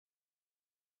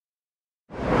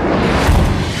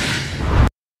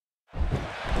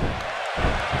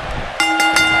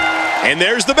And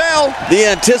there's the bell. The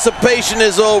anticipation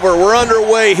is over. We're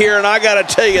underway here, and I got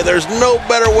to tell you, there's no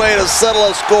better way to settle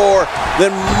a score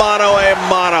than mano a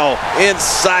mano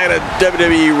inside a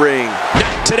WWE ring.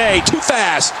 Not today, too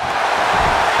fast.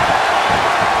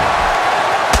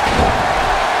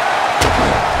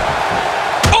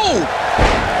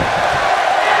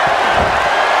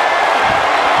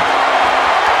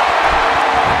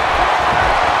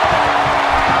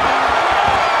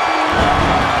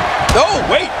 Oh,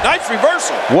 wait, nice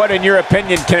reversal. What, in your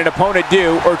opinion, can an opponent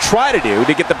do or try to do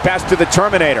to get the best of the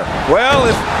Terminator? Well,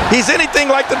 if he's anything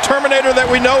like the Terminator that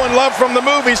we know and love from the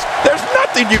movies, there's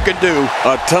nothing you can do.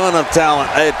 A ton of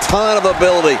talent, a ton of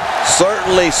ability.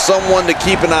 Certainly someone to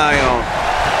keep an eye on.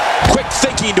 Quick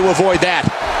thinking to avoid that.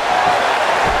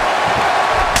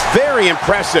 Very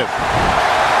impressive.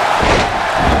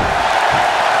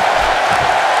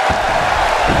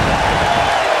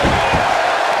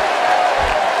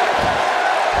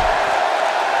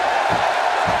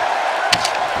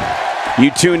 You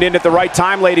tuned in at the right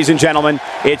time, ladies and gentlemen.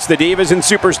 It's the Divas and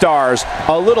Superstars.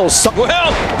 A little something.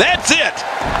 Well, that's it.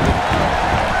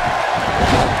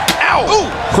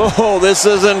 Ow! Oh, this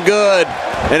isn't good.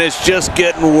 And it's just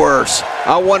getting worse.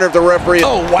 I wonder if the referee...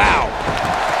 Oh, wow.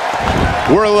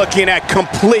 We're looking at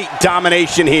complete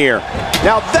domination here.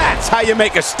 Now that's how you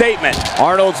make a statement.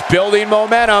 Arnold's building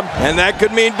momentum. And that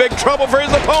could mean big trouble for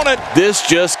his opponent. This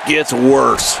just gets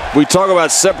worse. We talk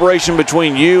about separation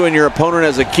between you and your opponent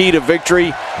as a key to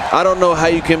victory. I don't know how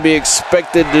you can be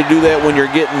expected to do that when you're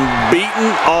getting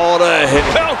beaten all to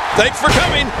hell. Well, thanks for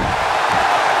coming.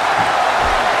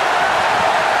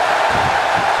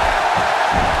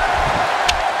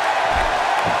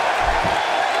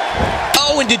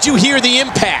 Oh, and did you hear the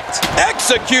impact?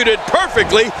 Executed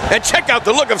perfectly, and check out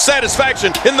the look of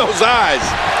satisfaction in those eyes.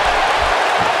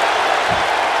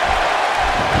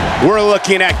 We're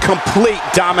looking at complete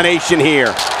domination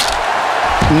here.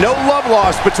 No love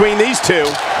lost between these two.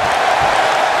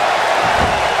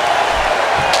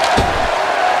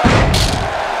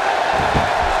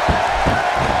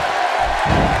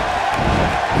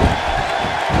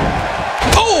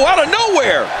 Oh, out of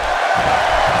nowhere.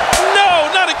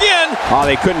 Oh,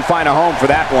 they couldn't find a home for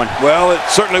that one. Well, it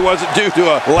certainly wasn't due to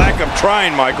a lack of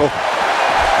trying, Michael.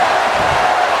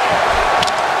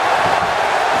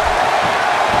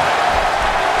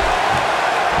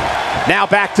 Now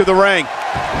back to the ring.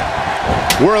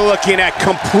 We're looking at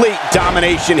complete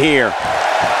domination here.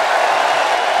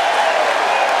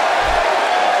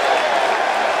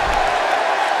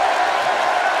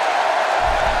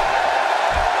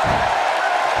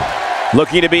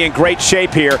 Looking to be in great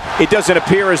shape here. It doesn't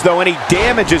appear as though any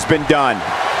damage has been done.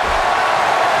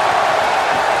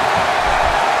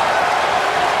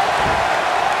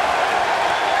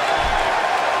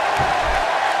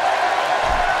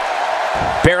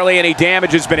 Barely any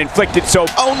damage has been inflicted, so...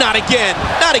 Oh, not again!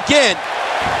 Not again!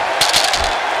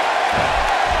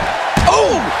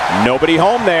 Oh! Nobody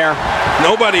home there.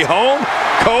 Nobody home?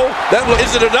 Cole,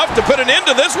 is it enough to put an end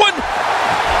to this one?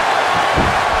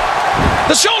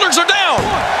 The shoulders are down.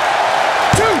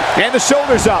 1, 2. And the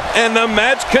shoulders up. And the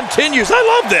match continues. I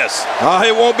love this.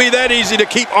 It won't be that easy to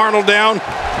keep Arnold down.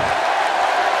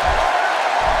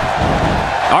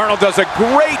 Arnold does a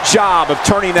great job of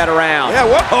turning that around. Yeah,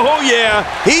 well, oh yeah,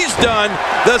 he's done.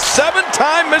 The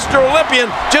 7-time Mr.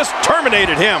 Olympian just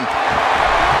terminated him.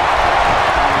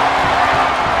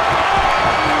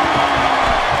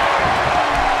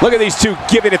 Look at these two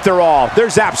giving it their all.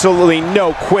 There's absolutely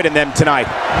no quit in them tonight.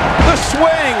 The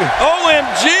swing.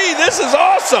 OMG, this is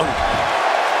awesome.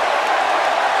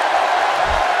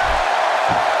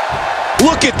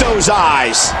 Look at those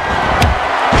eyes.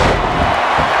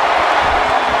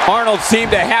 Arnold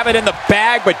seemed to have it in the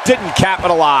bag, but didn't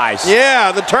capitalize.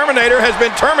 Yeah, the Terminator has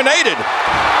been terminated.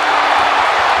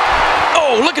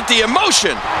 Oh, look at the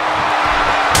emotion.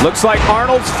 Looks like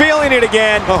Arnold's feeling it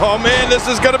again. Oh, man, this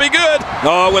is going to be good.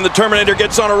 Oh, when the Terminator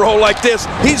gets on a roll like this,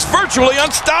 he's virtually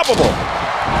unstoppable.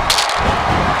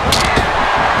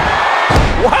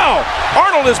 Wow,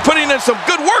 Arnold is putting in some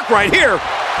good work right here.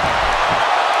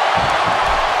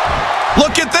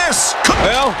 Look at this.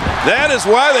 Well, that is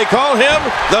why they call him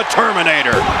the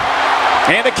Terminator.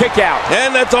 And a kick out.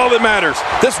 And that's all that matters.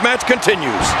 This match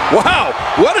continues. Wow,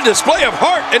 what a display of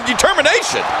heart and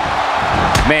determination.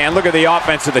 Man, look at the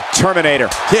offense of the Terminator.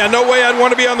 Yeah, no way I'd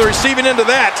want to be on the receiving end of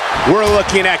that. We're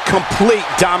looking at complete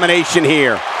domination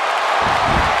here.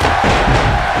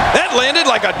 That landed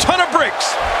like a ton of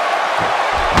bricks.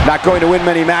 Not going to win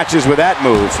many matches with that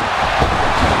move.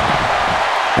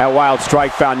 That wild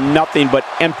strike found nothing but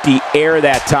empty air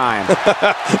that time.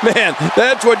 Man,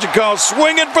 that's what you call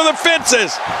swinging for the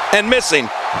fences and missing.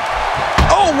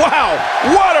 Oh, Oh, wow.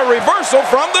 What a reversal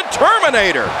from the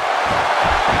Terminator.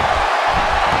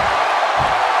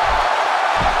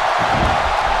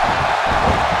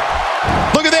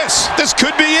 Look at this. This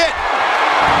could be it.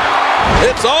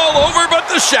 It's all over but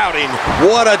the shouting.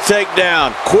 What a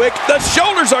takedown. Quick. The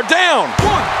shoulders are down.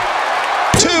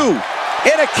 1, 2,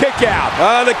 and a kick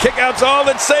out. The kick out's all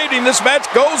that saved him. This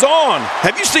match goes on.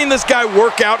 Have you seen this guy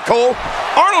work out, Cole?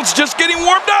 Arnold's just getting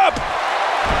warmed up.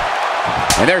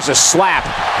 And there's a slap.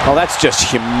 Oh, that's just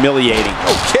humiliating.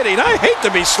 No kidding. I hate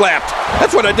to be slapped.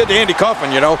 That's what I did to Andy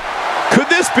Kaufman, you know. Could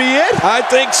this be it? I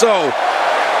think so.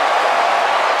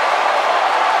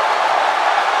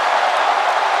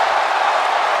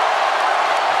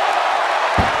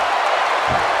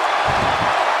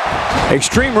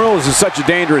 Extreme Rules is such a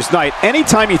dangerous night.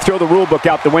 Anytime you throw the rule book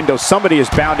out the window, somebody is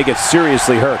bound to get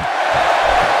seriously hurt.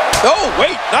 Oh,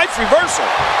 wait, nice reversal.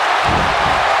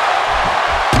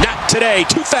 Not today,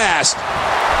 too fast.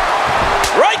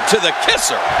 Right to the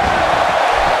kisser.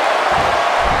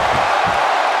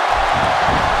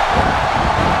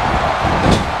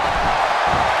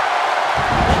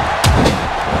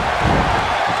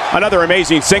 Another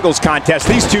amazing singles contest.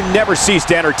 These two never cease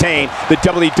to entertain the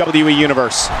WWE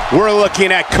Universe. We're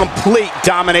looking at complete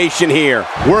domination here.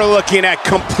 We're looking at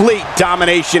complete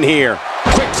domination here.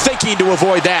 Quick thinking to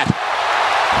avoid that.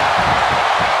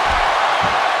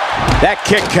 That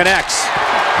kick connects.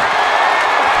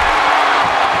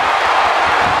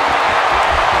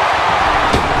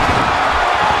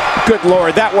 Good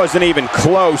Lord, that wasn't even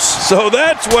close. So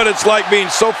that's what it's like being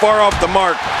so far off the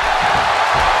mark.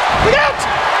 Look out!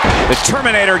 The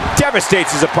Terminator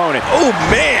devastates his opponent. Oh,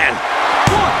 man.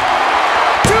 1,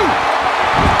 2,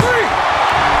 3.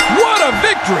 What a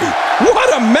victory.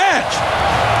 What a match.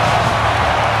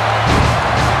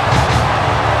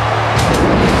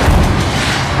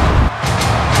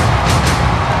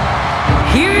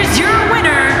 Here's your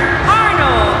winner,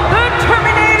 Arnold the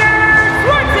Terminator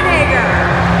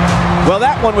Schwarzenegger. Well,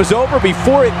 that one was over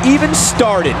before it even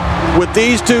started. With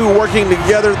these two working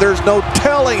together, there's no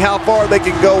telling how far they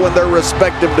can go in their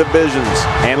respective divisions.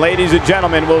 And ladies and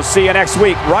gentlemen, we'll see you next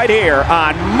week right here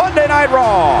on Monday Night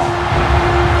Raw.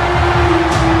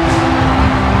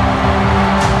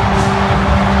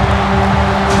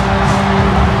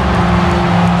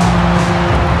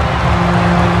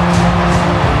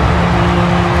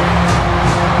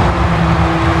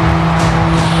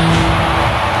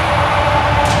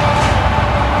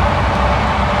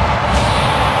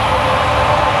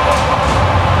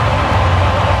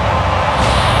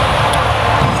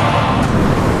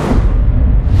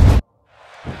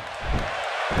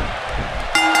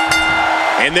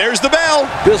 And there's the bell.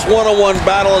 This one-on-one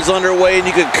battle is underway, and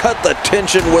you can cut the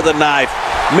tension with a knife.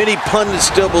 Many pundits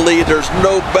still believe there's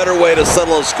no better way to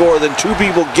settle a score than two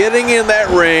people getting in that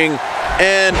ring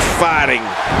and fighting.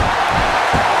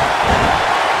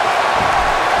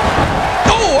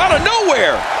 Oh, out of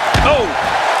nowhere. Oh.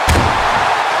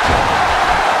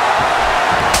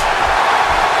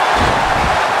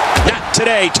 Not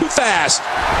today, too fast.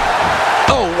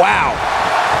 Oh, wow.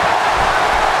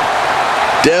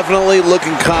 Definitely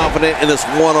looking confident in this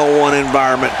one-on-one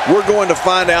environment. We're going to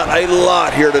find out a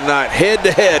lot here tonight.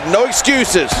 Head-to-head, no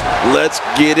excuses. Let's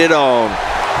get it on.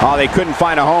 Oh, they couldn't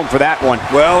find a home for that one.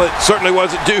 Well, it certainly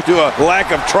wasn't due to a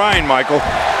lack of trying, Michael.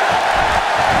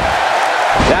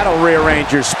 That'll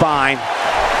rearrange your spine.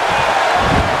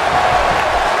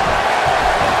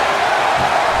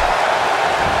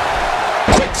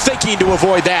 Quick thinking to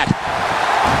avoid that.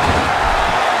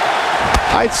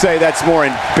 I'd say that's more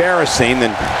embarrassing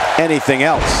than anything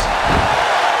else.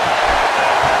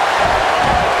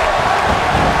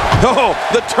 Oh,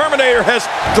 the Terminator has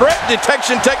threat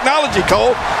detection technology,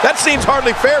 Cole. That seems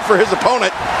hardly fair for his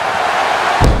opponent.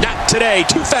 Not today,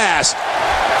 too fast.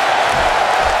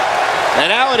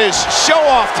 And now it is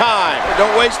show-off time.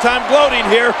 Don't waste time gloating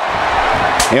here.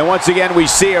 And once again, we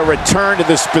see a return to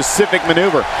the specific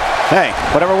maneuver. Hey,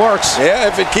 whatever works. Yeah,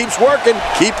 if it keeps working,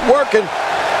 keep working.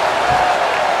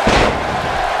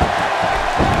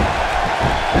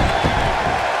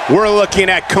 We're looking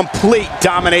at complete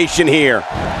domination here.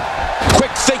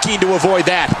 Quick thinking to avoid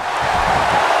that.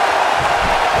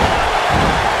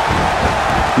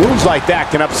 Moves like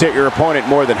that can upset your opponent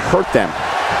more than hurt them.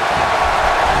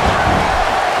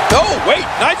 Oh, wait,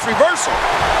 nice reversal.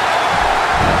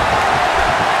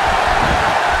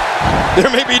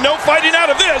 There may be no fighting out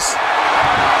of this.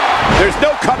 There's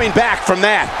no coming back from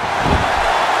that.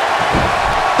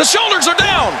 The shoulders are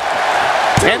down.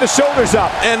 And the shoulders up.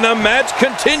 And the match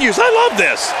continues. I love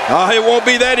this. It won't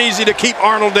be that easy to keep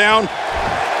Arnold down.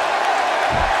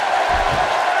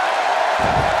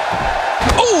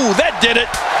 Oh, that did it.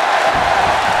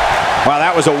 Wow,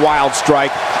 that was a wild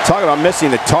strike. Talk about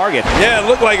missing the target. Yeah,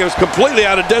 it looked like it was completely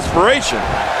out of desperation.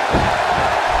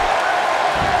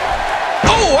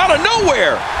 Oh, out of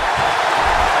nowhere.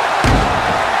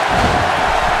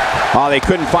 Oh, they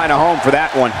couldn't find a home for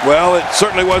that one. Well, it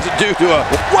certainly wasn't due to a...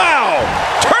 Wow!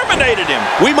 Terminated him.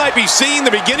 We might be seeing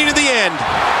the beginning of the end.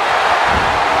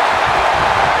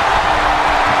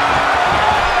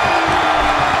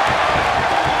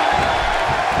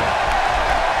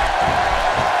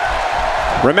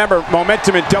 Remember,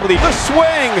 momentum in WWE. The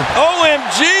swing!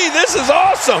 OMG, this is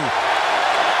awesome!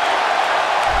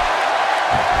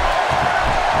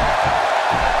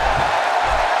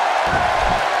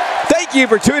 Thank you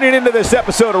for tuning into this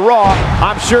episode of Raw.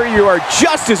 I'm sure you are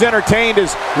just as entertained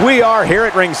as we are here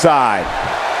at ringside.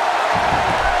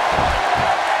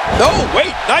 Oh,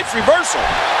 wait, nice reversal.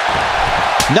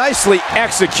 Nicely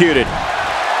executed.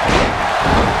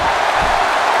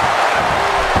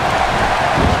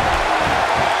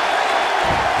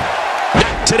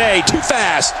 Not today, too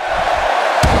fast.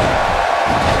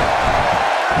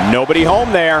 Nobody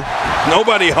home there.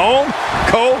 Nobody home?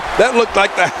 Cole, that looked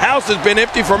like the house has been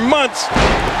empty for months.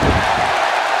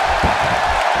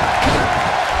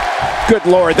 Good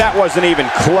Lord, that wasn't even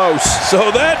close.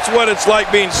 So that's what it's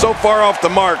like being so far off the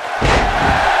mark.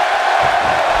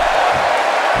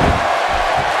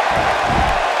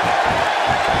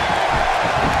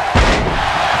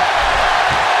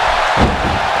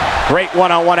 Great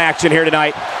one-on-one action here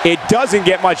tonight. It doesn't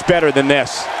get much better than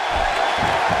this.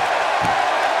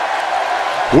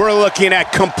 We're looking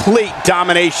at complete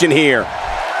domination here.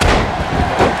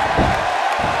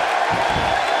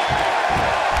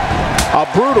 A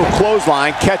brutal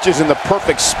clothesline catches in the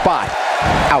perfect spot.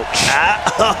 Ouch.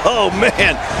 Oh,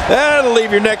 man. That'll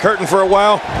leave your neck hurting for a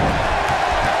while.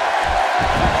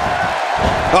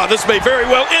 Oh, this may very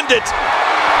well end it.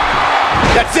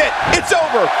 That's it. It's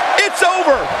over. It's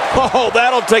over. Oh,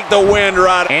 that'll take the wind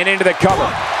right. And into the cover.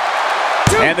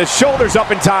 And the shoulder's up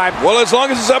in time. Well, as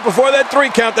long as it's up before that 3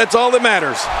 count, that's all that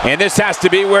matters. And this has to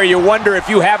be where you wonder if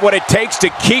you have what it takes to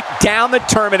keep down the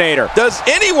Terminator. Does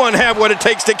anyone have what it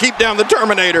takes to keep down the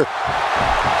Terminator?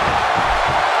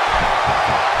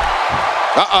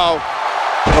 Uh-oh.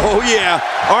 Oh, yeah.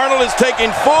 Arnold is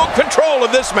taking full control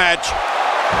of this match.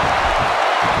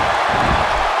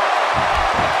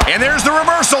 And there's the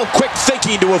reversal. Quick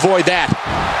thinking to avoid that.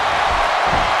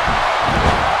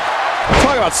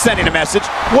 Talk about sending a message.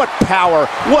 What power,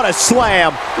 what a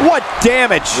slam, what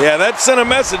damage. Yeah, that sent a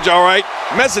message, all right.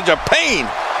 Message of pain.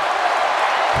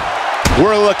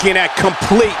 We're looking at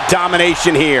complete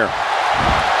domination here.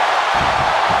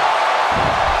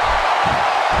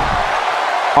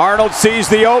 Arnold sees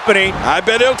the opening. I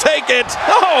bet he'll take it.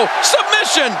 Oh,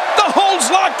 submission. The hold's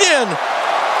locked in.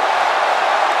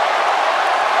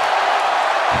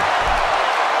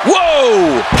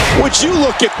 Whoa! Would you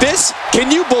look at this?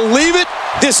 Can you believe it?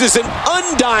 This is an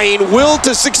undying will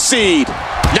to succeed.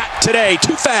 Not today,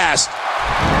 too fast.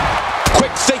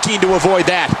 Quick thinking to avoid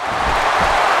that.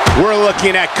 We're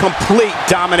looking at complete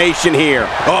domination here.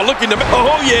 Oh,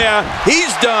 oh yeah,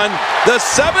 he's done. The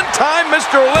 7-time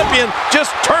Mr. Olympian just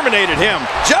terminated him.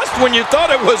 Just when you thought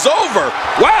it was over.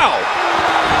 Wow.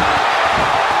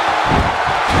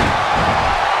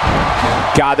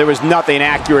 God, there was nothing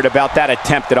accurate about that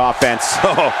attempted offense.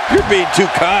 Oh, you're being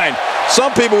too kind.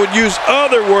 Some people would use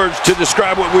other words to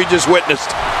describe what we just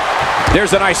witnessed.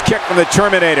 There's a nice kick from the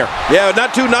Terminator. Yeah,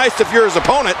 not too nice if you're his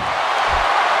opponent.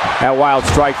 That wild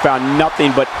strike found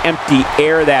nothing but empty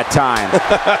air that time.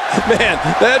 Man,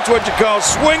 that's what you call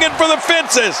swinging for the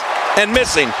fences and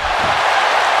missing.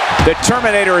 The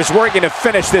Terminator is working to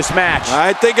finish this match.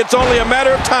 I think it's only a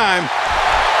matter of time.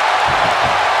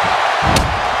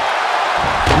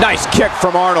 Nice kick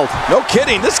from Arnold. No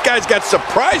kidding, this guy's got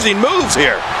surprising moves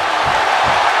here.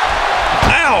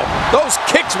 Ow, those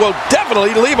kicks will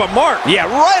definitely leave a mark. Yeah,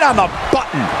 right on the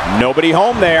button. Nobody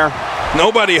home there.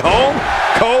 Nobody home?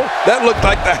 Cole, that looked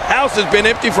like the house has been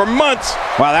empty for months.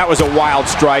 Wow, that was a wild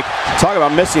strike. Talk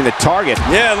about missing the target.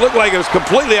 Yeah, it looked like it was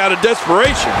completely out of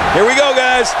desperation. Here we go,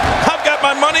 guys. I've got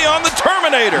my money on the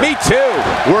Terminator. Me too.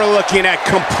 We're looking at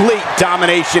complete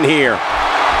domination here.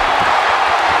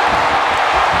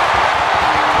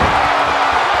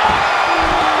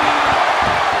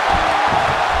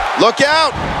 Look out!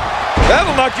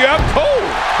 That'll knock you out cold.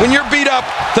 When you're beat up,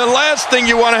 the last thing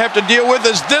you want to have to deal with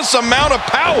is this amount of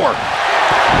power.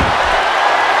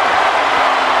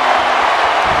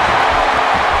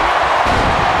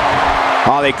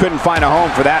 Oh, they couldn't find a home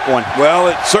for that one. Well,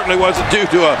 it certainly wasn't due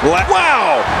to a...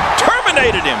 Wow!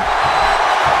 Terminated him!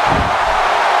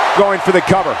 Going for the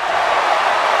cover.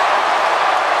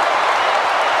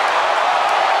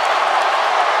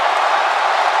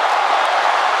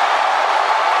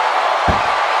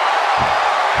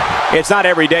 It's not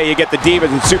every day you get the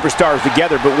Divas and Superstars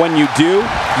together, but when you do,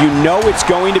 you know it's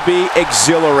going to be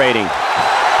exhilarating.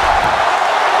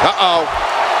 Uh-oh.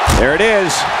 There it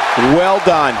is. Well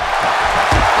done.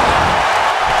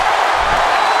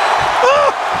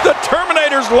 Oh, the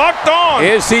Terminator's locked on.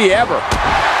 Is he ever?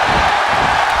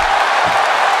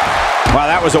 Wow,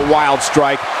 that was a wild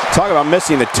strike. Talk about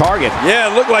missing the target.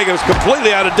 Yeah, it looked like it was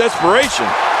completely out of desperation.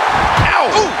 Ow!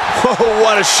 Oh,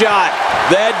 what a shot.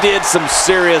 That did some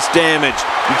serious damage.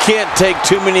 You can't take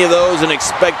too many of those and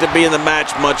expect to be in the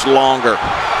match much longer.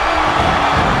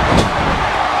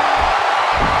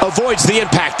 Avoids the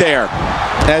impact there.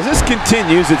 As this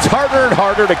continues, it's harder and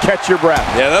harder to catch your breath.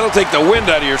 Yeah, that'll take the wind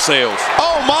out of your sails.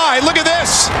 Oh my, look at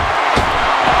this.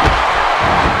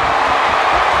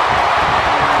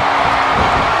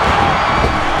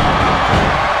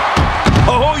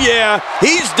 Oh yeah,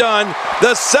 he's done.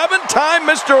 The 7-time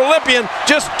Mr. Olympian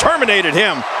just terminated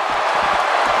him.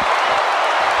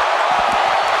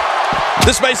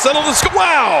 This may settle the score.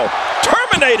 Wow,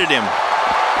 terminated him.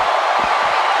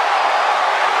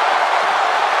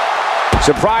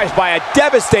 Surprised by a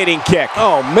devastating kick.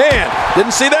 Oh man,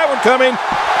 didn't see that one coming.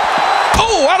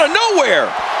 Oh, out of nowhere.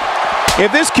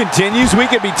 If this continues, we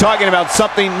could be talking about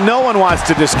something no one wants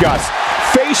to discuss.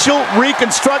 Facial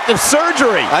reconstructive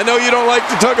surgery. I know you don't like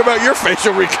to talk about your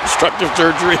facial reconstructive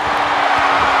surgery.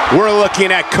 We're looking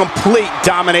at complete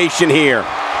domination here.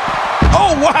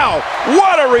 Oh wow,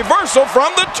 what a reversal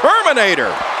from the Terminator.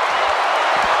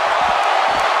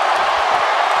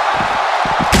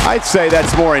 I'd say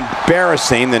that's more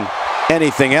embarrassing than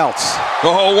anything else.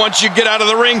 Oh, once you get out of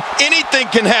the ring, anything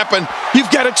can happen.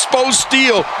 You've got exposed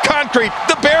steel, concrete,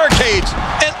 the barricades,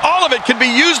 and all of it can be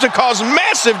used to cause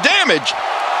massive damage.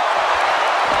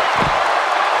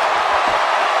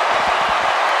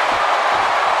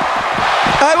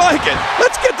 I like it.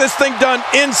 Let's get this thing done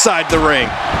inside the ring.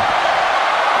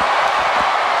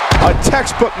 A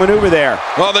textbook maneuver there.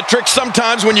 Well, the trick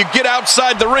sometimes when you get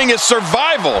outside the ring is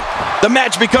survival. The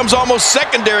match becomes almost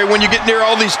secondary when you get near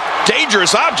all these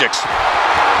dangerous objects.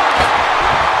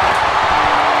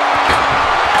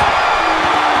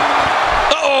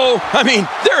 Uh-oh. I mean,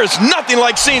 there is nothing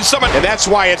like seeing someone... And that's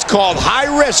why it's called high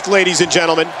risk, ladies and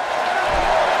gentlemen.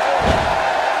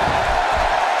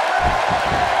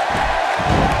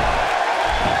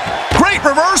 Great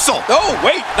reversal. Oh,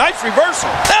 wait, nice reversal.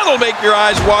 That'll make your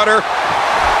eyes water.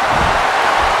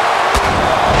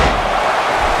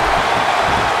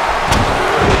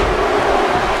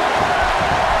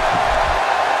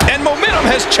 And momentum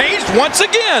has changed once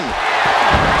again.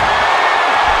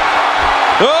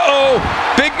 Uh-oh,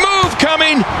 big move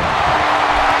coming.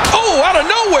 Oh, out of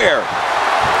nowhere.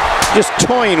 Just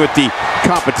toying with the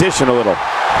competition a little.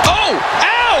 Oh,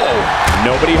 ow.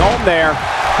 Nobody home there.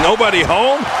 Nobody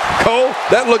home? Cole,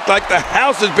 that looked like the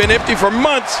house has been empty for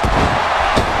months.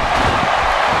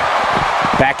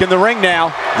 Back in the ring now.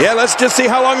 Yeah, let's just see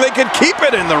how long they can keep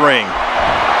it in the ring.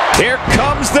 Here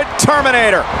comes the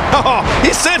Terminator. Oh, he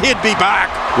said he'd be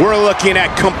back. We're looking at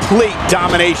complete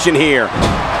domination here.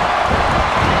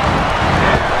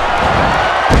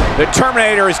 The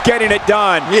Terminator is getting it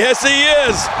done. Yes, he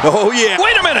is. Oh, yeah.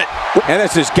 Wait a minute. And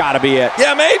this has got to be it.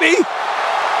 Yeah, maybe.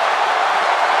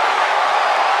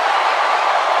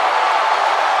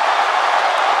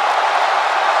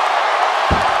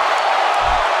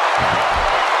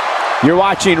 You're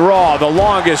watching Raw, the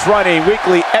longest running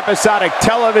weekly episodic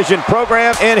television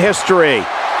program in history.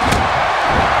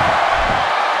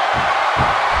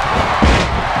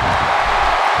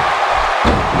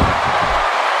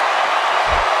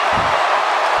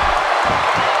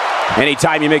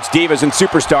 Anytime you mix divas and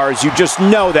superstars, you just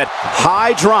know that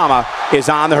high drama is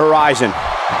on the horizon.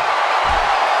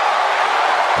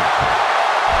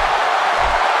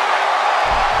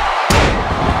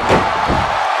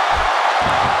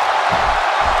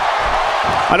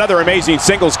 Another amazing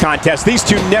singles contest. These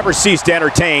two never cease to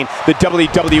entertain the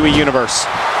WWE Universe.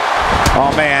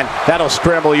 Oh man, that'll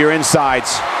scramble your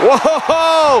insides.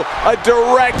 Whoa! A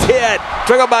direct hit.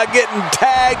 Talk about getting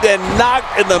tagged and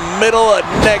knocked in the middle of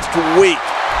next week.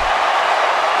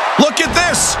 Look at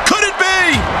this. Could it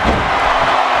be?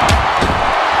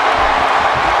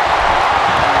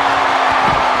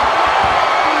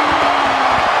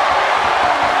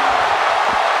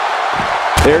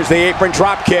 There's the apron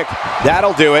drop kick.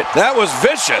 That'll do it. That was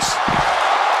vicious.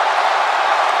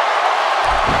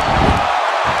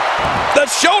 The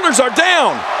shoulders are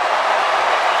down.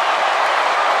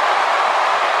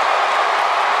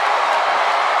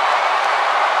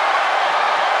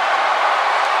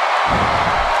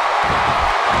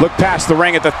 Look past the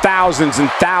ring at the thousands and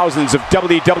thousands of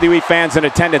WWE fans in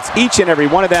attendance. Each and every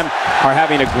one of them are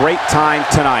having a great time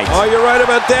tonight. Oh, you're right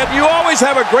about that. You always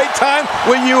have a great time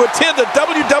when you attend a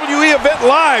WWE event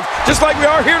live, just like we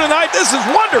are here tonight. This is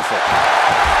wonderful.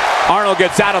 Arnold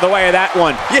gets out of the way of that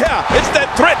one. Yeah, it's that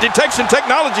threat detection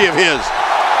technology of his.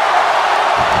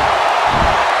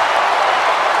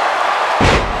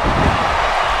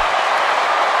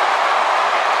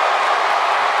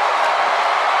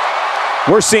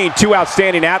 We're seeing two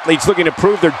outstanding athletes looking to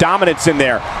prove their dominance in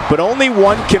there, but only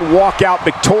one can walk out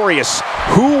victorious.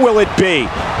 Who will it be?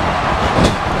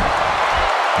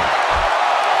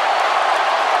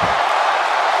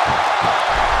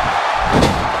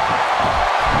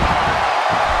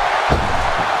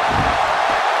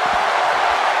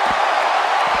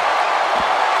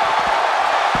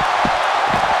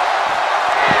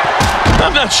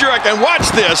 I'm not sure I can watch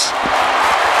this.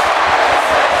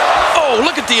 Oh,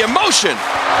 look at the emotion.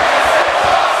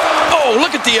 Oh,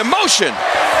 look at the emotion.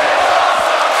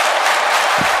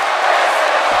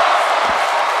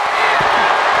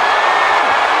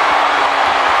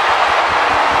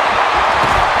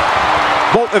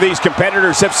 Both of these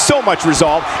competitors have so much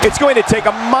resolve, it's going to take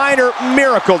a minor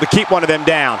miracle to keep one of them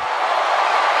down.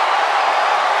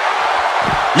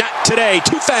 Not today,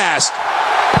 too fast.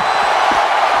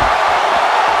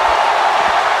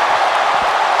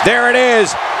 There it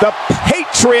is, the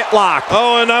Patriot Lock.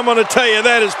 Oh, and I'm going to tell you,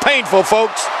 that is painful,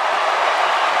 folks.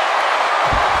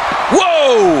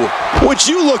 Whoa! Would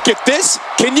you look at this?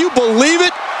 Can you believe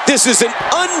it? This is an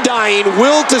undying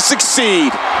will to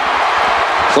succeed.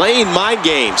 Playing mind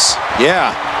games.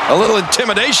 Yeah, a little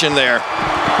intimidation there.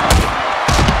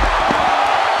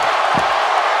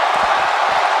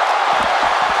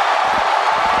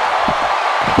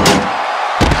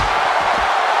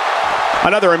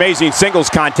 Another amazing singles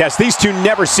contest. These two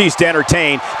never cease to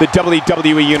entertain the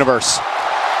WWE Universe.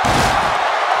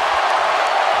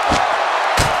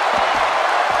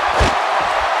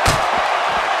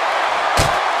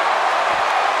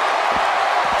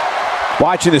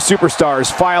 Watching the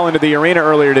superstars file into the arena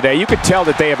earlier today, you could tell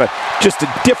that they have just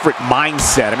a different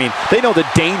mindset. I mean, they know the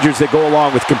dangers that go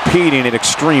along with competing in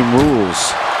Extreme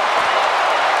Rules.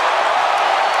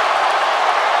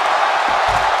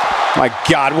 My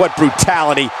God, what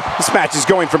brutality. This match is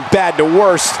going from bad to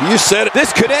worse. You said it.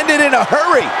 This could end it in a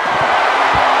hurry.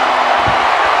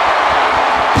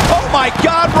 Oh my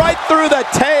God, right through the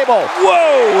table.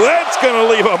 Whoa, that's going to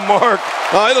leave a mark.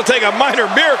 It'll take a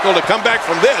minor miracle to come back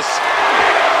from this.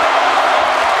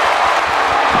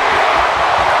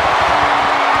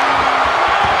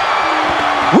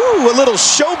 Woo, a little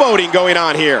showboating going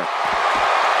on here.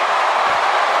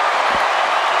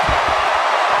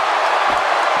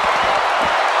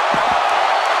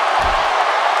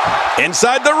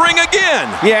 Inside the ring again.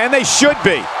 Yeah, and they should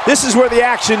be. This is where the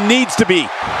action needs to be.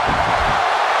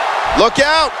 Look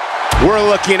out. We're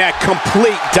looking at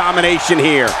complete domination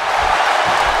here.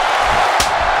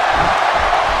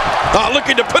 Oh,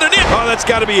 looking to put it in. Oh, that's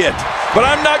got to be it. But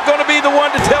I'm not going to be the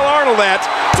one to tell Arnold that.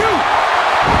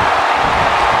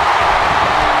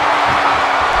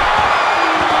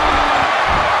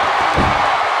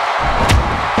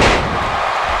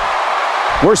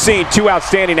 We're seeing two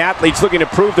outstanding athletes looking to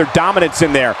prove their dominance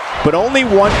in there, but only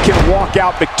one can walk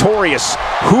out victorious.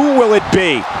 Who will it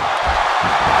be?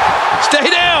 Stay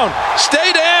down!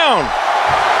 Stay down!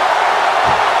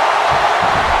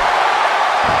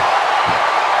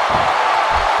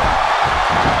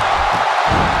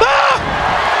 Ah!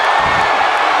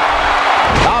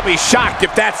 I'll be shocked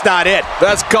if that's not it.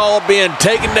 That's called being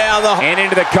taken down the... And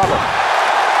into the cover.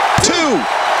 Two!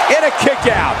 And a kick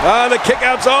out. The kick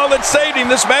out's all that saved him.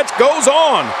 This match goes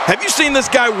on. Have you seen this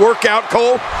guy work out,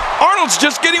 Cole? Arnold's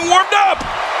just getting warmed up.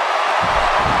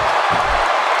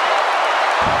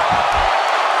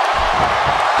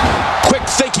 Quick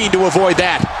thinking to avoid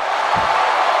that.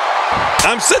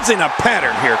 I'm sensing a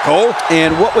pattern here, Cole.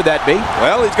 And what would that be?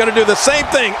 Well, he's going to do the same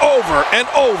thing over and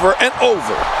over and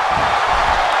over.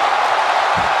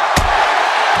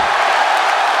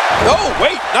 Oh,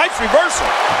 wait, nice reversal.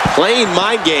 Playing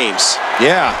mind games.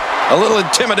 Yeah, a little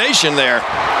intimidation there.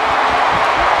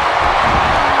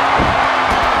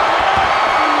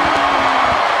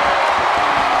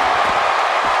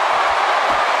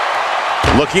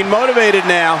 Looking motivated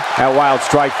now. That wild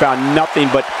strike found nothing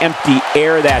but empty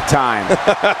air that time.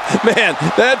 Man,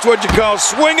 that's what you call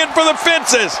swinging for the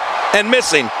fences and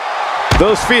missing.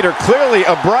 Those feet are clearly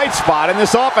a bright spot in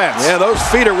this offense. Yeah, those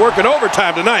feet are working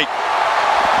overtime tonight.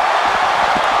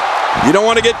 You don't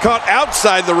want to get caught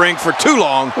outside the ring for too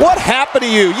long. What happened to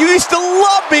you? You used to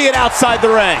love being outside the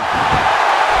ring.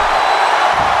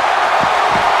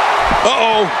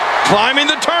 Uh-oh, climbing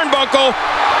the turnbuckle.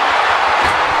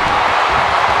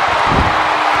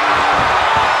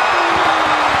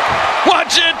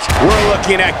 Watch it! We're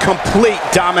looking at complete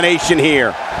domination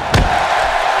here.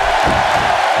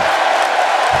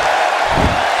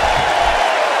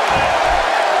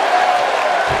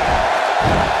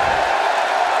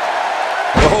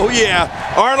 Oh yeah,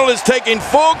 Arnold is taking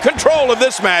full control of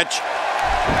this match.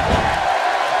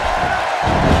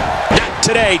 Not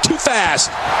today, too fast.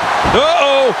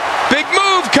 Uh-oh, big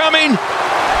move coming.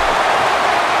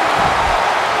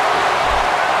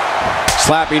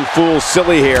 Slapping fools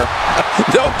silly here.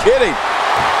 No kidding.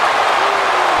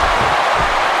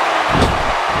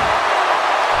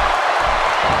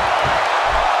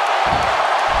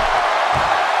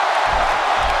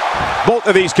 Both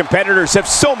of these competitors have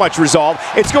so much resolve,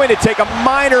 it's going to take a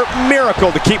minor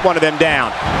miracle to keep one of them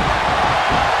down.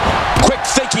 Quick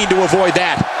thinking to avoid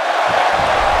that.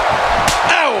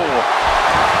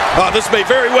 Ow! Oh, this may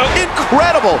very well.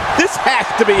 Incredible! This has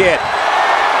to be it.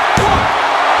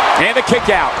 And a kick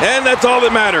out. And that's all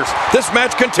that matters. This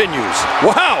match continues.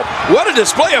 Wow, what a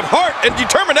display of heart and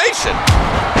determination.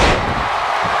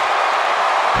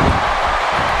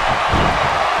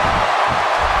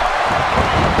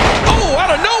 Oh,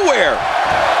 out of nowhere.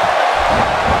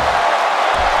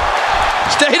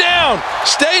 Stay down,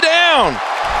 stay down.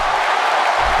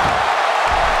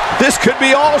 This could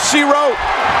be all she wrote.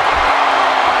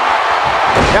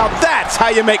 Now that's how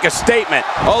you make a statement.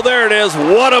 Oh, there it is.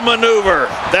 What a maneuver.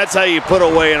 That's how you put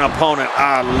away an opponent.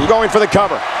 Going for the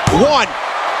cover. 1,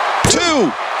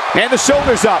 2. And the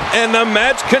shoulders up. And the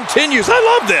match continues. I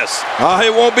love this.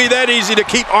 It won't be that easy to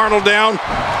keep Arnold down.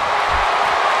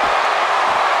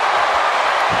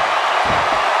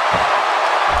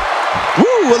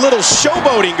 Woo, a little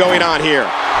showboating going on here.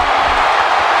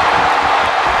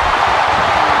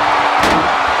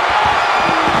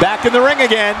 Back in the ring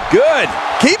again. Good.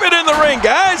 Keep it in the ring,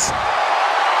 guys.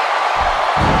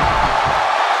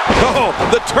 Oh,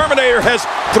 the Terminator has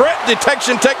threat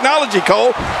detection technology,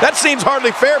 Cole. That seems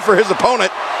hardly fair for his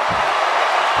opponent.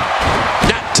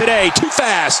 Not today, too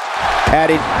fast.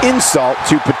 Adding insult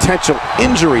to potential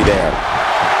injury there.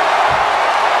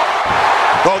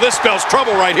 Oh, this spells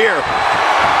trouble right here.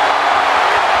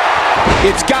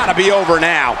 It's got to be over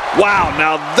now. Wow,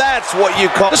 now that's what you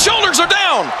call... The shoulders are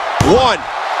down. 1,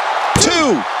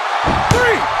 2.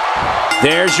 3.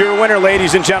 There's your winner,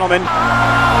 ladies and gentlemen.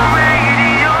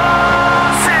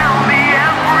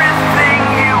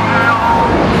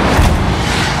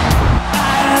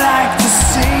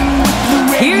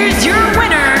 Here's your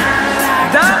winner,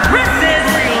 the Princess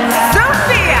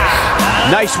Sophia.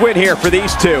 Nice win here for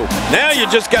these two. Now you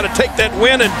just got to take that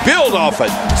win and build off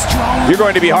it. You're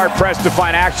going to be hard-pressed to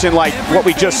find action like what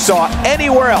we just saw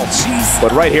anywhere else,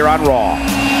 but right here on Raw.